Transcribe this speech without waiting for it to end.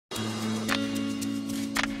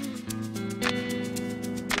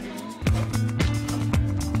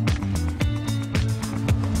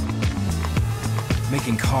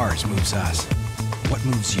making cars moves us. What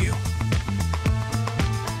moves you?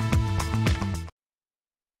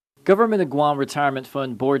 Government of Guam Retirement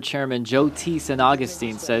Fund Board Chairman Joe T. San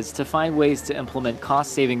Agustin says to find ways to implement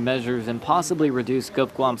cost-saving measures and possibly reduce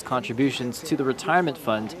GovGuam's contributions to the retirement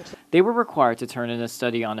fund, they were required to turn in a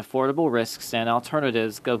study on affordable risks and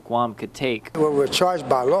alternatives GovGuam could take. What we're charged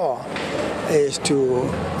by law is to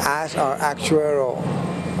ask our actuarial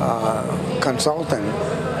consultant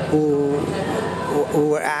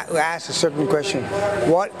who asked a certain question: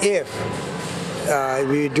 what if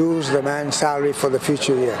we reduce the man's salary for the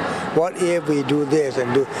future year? What if we do this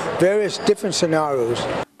and do various different scenarios?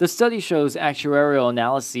 The study shows actuarial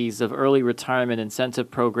analyses of early retirement incentive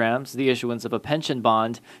programs, the issuance of a pension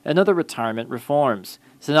bond, and other retirement reforms.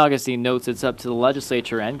 San Agustin notes it's up to the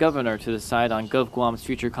legislature and governor to decide on GovGuam's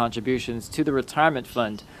future contributions to the retirement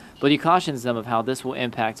fund, but he cautions them of how this will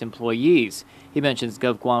impact employees. He mentions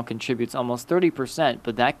GovGuam contributes almost 30%,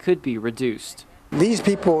 but that could be reduced. These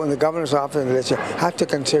people in the governor's office and the legislature have to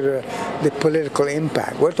consider the political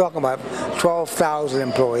impact. We're talking about 12,000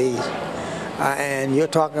 employees. And you're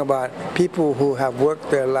talking about people who have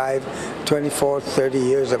worked their life 24, 30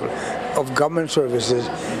 years of government services,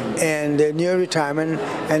 and they're near retirement,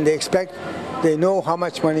 and they know how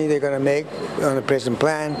much money they're going to make on the present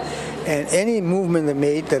plan, and any movement they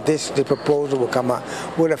made that the proposal will come up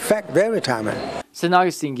would affect their retirement. San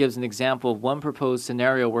Agustin gives an example of one proposed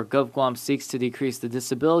scenario where GovGuam seeks to decrease the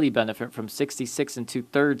disability benefit from 66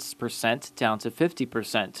 2/3% down to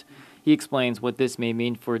 50%. He explains what this may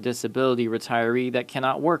mean for a disability retiree that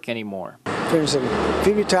cannot work anymore. For instance, if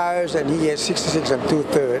he retires and he gets 66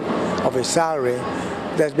 2/3 of his salary,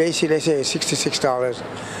 that's basically, let's say, $66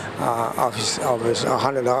 of his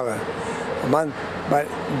 $100 a month. But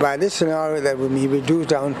by this scenario, that would be reduced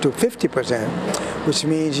down to 50%, which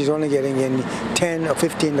means he's only getting in $10 or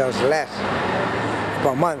 $15 less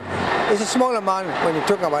per month. It's a small amount when you're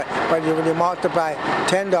talking about, but when you multiply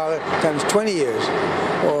 $10 times 20 years,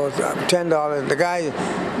 or $10, the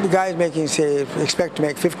guy's making, say, expect to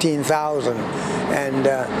make $15,000, and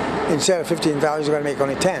instead of $15,000, he's going to make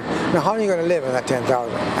only $10. Now, how are you going to live on that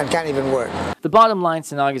 $10,000 and can't even work? The bottom line,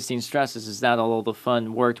 San Agustin stresses, is that although the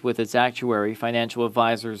fund worked with its actuary, financial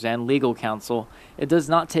advisors, and legal counsel, it does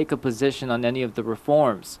not take a position on any of the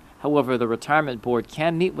reforms. However, the retirement board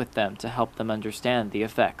can meet with them to help them understand the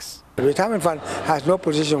effects. The retirement fund has no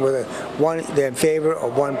position whether they're in favor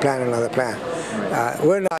of one plan or another plan.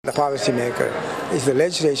 We're not the policymaker. It's the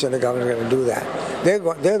legislation and the government going to do that.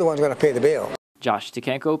 They're the ones going to pay the bill. Josh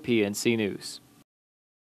Tikenko, PNC News.